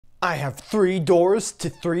I have 3 doors to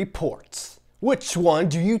 3 ports. Which one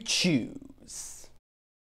do you choose?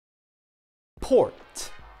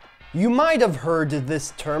 Port. You might have heard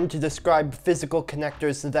this term to describe physical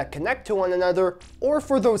connectors that connect to one another, or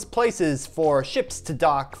for those places for ships to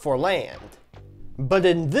dock for land. But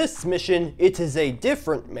in this mission, it is a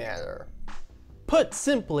different matter. Put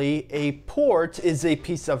simply, a port is a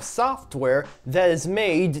piece of software that is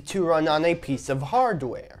made to run on a piece of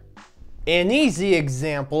hardware. An easy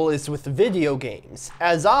example is with video games,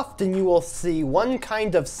 as often you will see one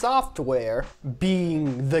kind of software,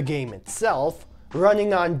 being the game itself,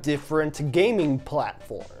 running on different gaming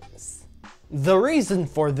platforms. The reason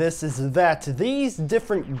for this is that these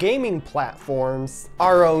different gaming platforms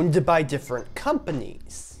are owned by different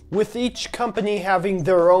companies, with each company having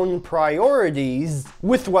their own priorities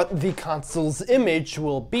with what the console's image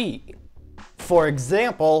will be. For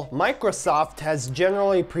example, Microsoft has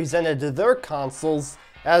generally presented their consoles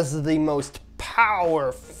as the most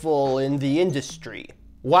powerful in the industry,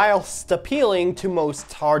 whilst appealing to most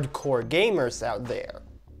hardcore gamers out there.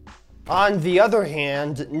 On the other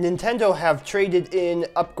hand, Nintendo have traded in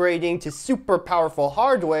upgrading to super powerful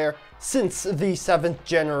hardware since the 7th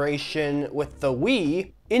generation with the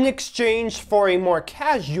Wii, in exchange for a more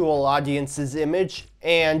casual audience's image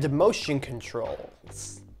and motion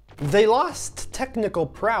controls. They lost technical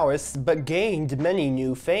prowess but gained many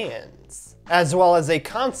new fans, as well as a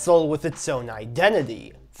console with its own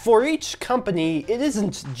identity. For each company, it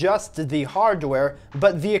isn't just the hardware,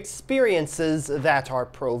 but the experiences that are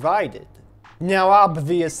provided. Now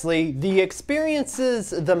obviously, the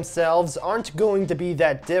experiences themselves aren't going to be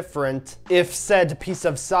that different if said piece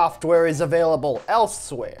of software is available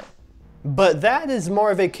elsewhere. But that is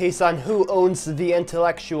more of a case on who owns the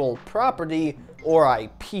intellectual property, or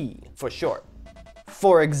IP for short.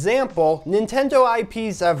 For example, Nintendo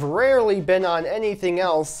IPs have rarely been on anything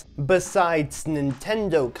else besides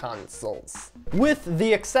Nintendo consoles, with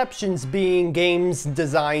the exceptions being games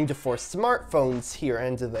designed for smartphones here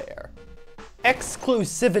and there.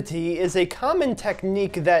 Exclusivity is a common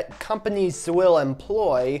technique that companies will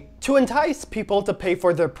employ to entice people to pay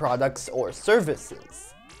for their products or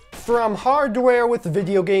services. From hardware with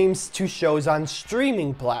video games to shows on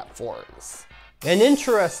streaming platforms. An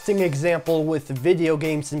interesting example with video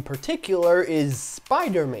games in particular is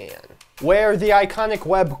Spider-Man, where the iconic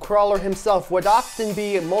web crawler himself would often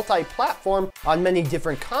be multi-platform on many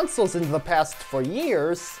different consoles in the past for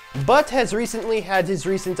years, but has recently had his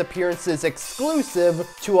recent appearances exclusive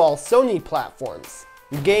to all Sony platforms,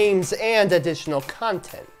 games, and additional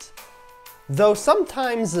content. Though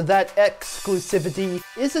sometimes that exclusivity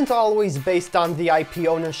isn't always based on the IP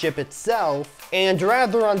ownership itself, and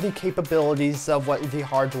rather on the capabilities of what the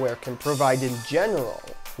hardware can provide in general,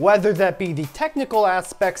 whether that be the technical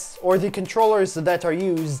aspects or the controllers that are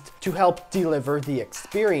used to help deliver the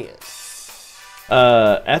experience.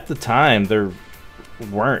 At the time, there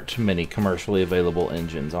weren't many commercially available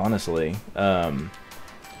engines, honestly.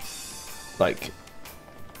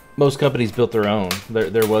 Most companies built their own.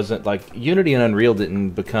 There wasn't, like, Unity and Unreal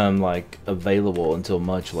didn't become, like, available until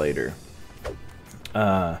much later.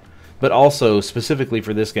 But also, specifically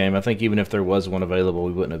for this game, I think even if there was one available,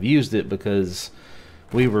 we wouldn't have used it because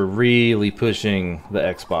we were really pushing the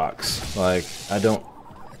Xbox. Like,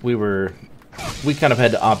 we kind of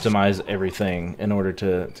had to optimize everything in order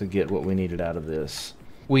to get what we needed out of this.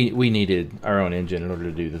 We needed our own engine in order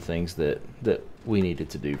to do the things that we needed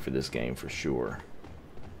to do for this game, for sure.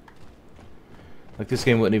 Like, this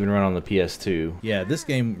game wouldn't even run on the PS2. Yeah, this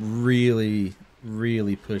game really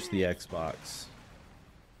pushed the Xbox.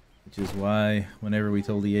 Which is why, whenever we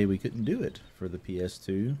told EA we couldn't do it for the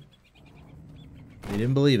PS2, they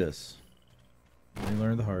didn't believe us. They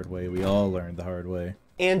learned the hard way. We all learned the hard way.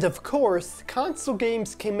 And of course, console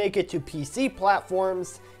games can make it to PC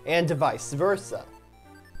platforms, and vice versa.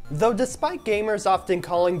 Though despite gamers often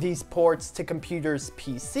calling these ports to computers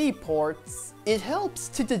PC ports, it helps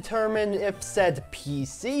to determine if said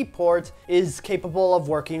PC port is capable of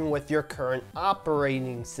working with your current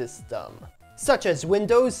operating system, such as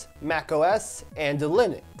Windows, macOS, and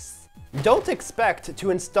Linux. Don't expect to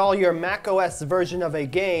install your macOS version of a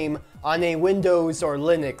game on a Windows or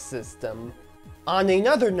Linux system. On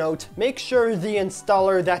another note, make sure the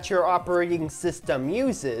installer that your operating system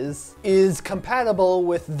uses is compatible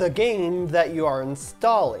with the game that you are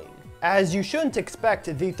installing, as you shouldn't expect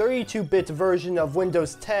the 32-bit version of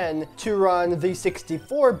Windows 10 to run the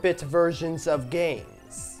 64-bit versions of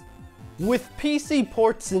games. With PC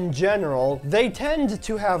ports in general, they tend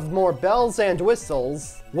to have more bells and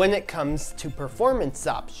whistles when it comes to performance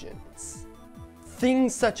options.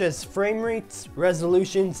 Things such as frame rates,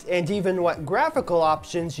 resolutions, and even what graphical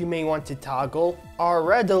options you may want to toggle are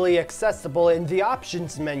readily accessible in the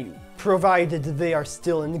options menu, provided they are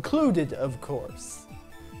still included, of course.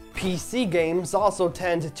 PC games also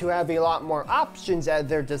tend to have a lot more options at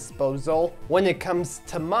their disposal when it comes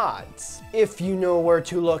to mods, if you know where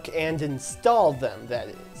to look and install them, that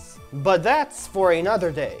is. But that's for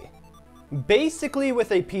another day. Basically,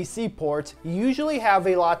 with a PC port, you usually have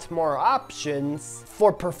a lot more options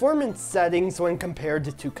for performance settings when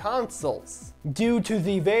compared to consoles, due to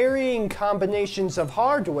the varying combinations of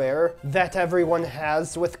hardware that everyone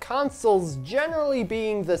has, with consoles generally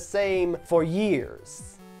being the same for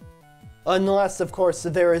years. Unless, of course,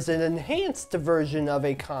 there is an enhanced version of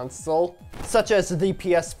a console, such as the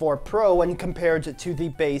PS4 Pro when compared to the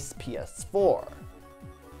base PS4.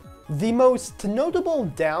 The most notable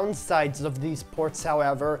downsides of these ports,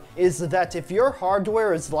 however, is that if your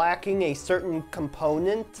hardware is lacking a certain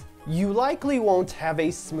component, you likely won't have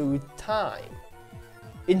a smooth time.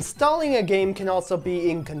 Installing a game can also be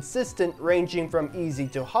inconsistent, ranging from easy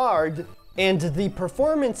to hard, and the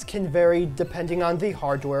performance can vary depending on the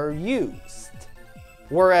hardware used.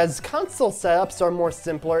 Whereas console setups are more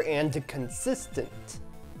simpler and consistent.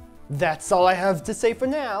 That's all I have to say for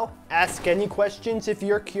now. Ask any questions if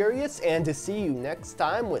you're curious, and to see you next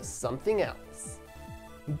time with something else.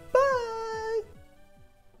 Bye!